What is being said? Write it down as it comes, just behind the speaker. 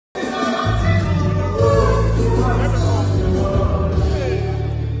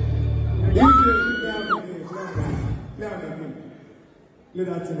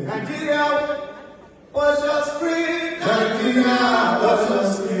Nigeria, what's your screen? Nigeria, what's your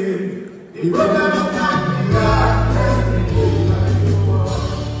screen? The problem of Nigeria,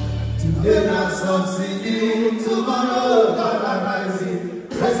 today not subsidy, tomorrow God rising.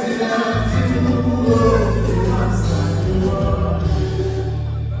 President Tinubu,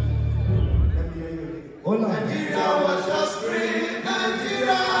 Nigeria, what's your screen?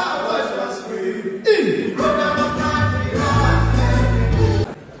 Nigeria, what's your screen? The problem of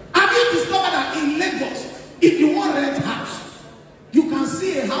if you want rent house, you can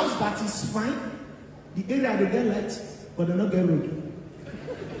see a house that is fine. The area they get light, but they don't get road.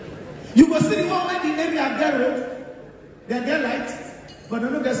 You will see the one where the area get road, they get light, but they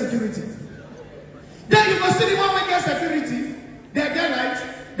don't get security. Then you will see the one where get security, they get light,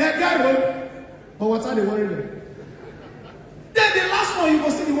 they get road, but what are they worried about? Then the last one, you will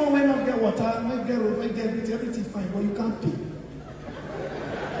see the one where not get water, not get road, not get everything fine, but you can't pay.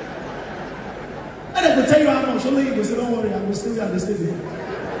 And I will tell you how much, only you will say, don't worry, I will stay at the stadium.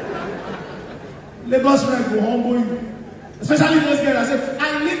 Lagos rent will humble you. Especially those girls that say,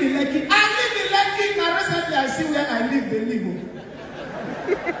 I live in Lekki. I live in Lekki. Now recently I see where I live, they live.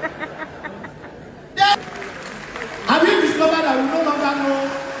 Have you discovered that we no longer know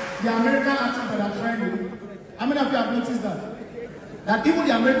the American artists that are trying? How many of you have noticed that? That even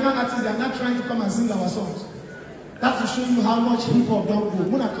the American artists, they are not trying to come and sing our songs. That's to show you how much hip-hop don't go.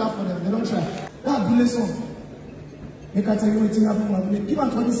 When I clap for them, they don't try. That Abule song. Make I tell you what happened for Abule. Give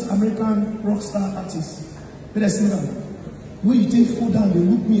out to this American rock star artist. Let us sing that. When you take food down, they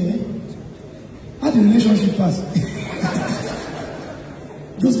look me, eh? How the relationship pass?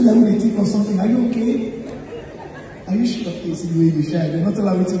 Just like when they think of something, are you okay? Are you sure? Okay, see the way you shy. They're not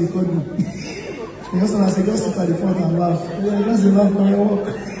allowed to record me. They also say, just sit at the front and laugh. Yeah, just laugh when you walk.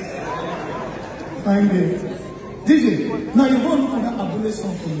 Fine day. DJ, now you go look for that Abule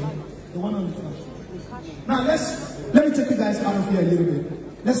song for me. The one on the front. Now let me take you guys out of here a little bit.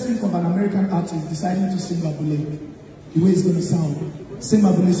 Let's think of an American artist deciding to sing Abule. The way it's going to sound. Sing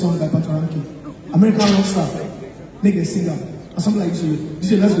Abule song by Patoranki. American rock star. Make a singer. Or something like this.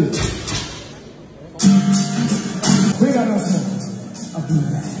 DJ, let's do it. Bring that song.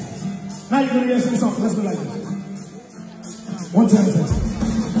 Abule. Now you're going to hear some song. Let's go like this. One time.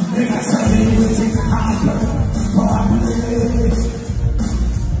 They got something to take a high for Abule.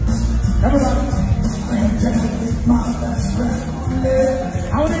 Everybody, my best friend.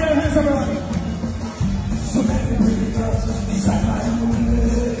 I want to hear your hands, everybody. So many pretty girls inside my room.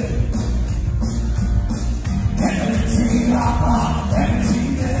 Everything I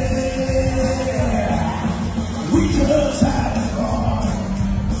everything there. We just had fun.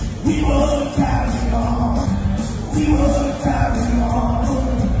 We will carry on. We will carry on.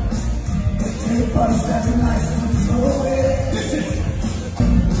 It takes us every night to throw it. Listen.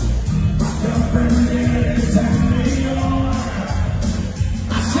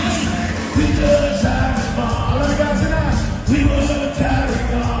 We will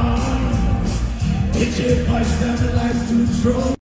carry on. It's a life to throw.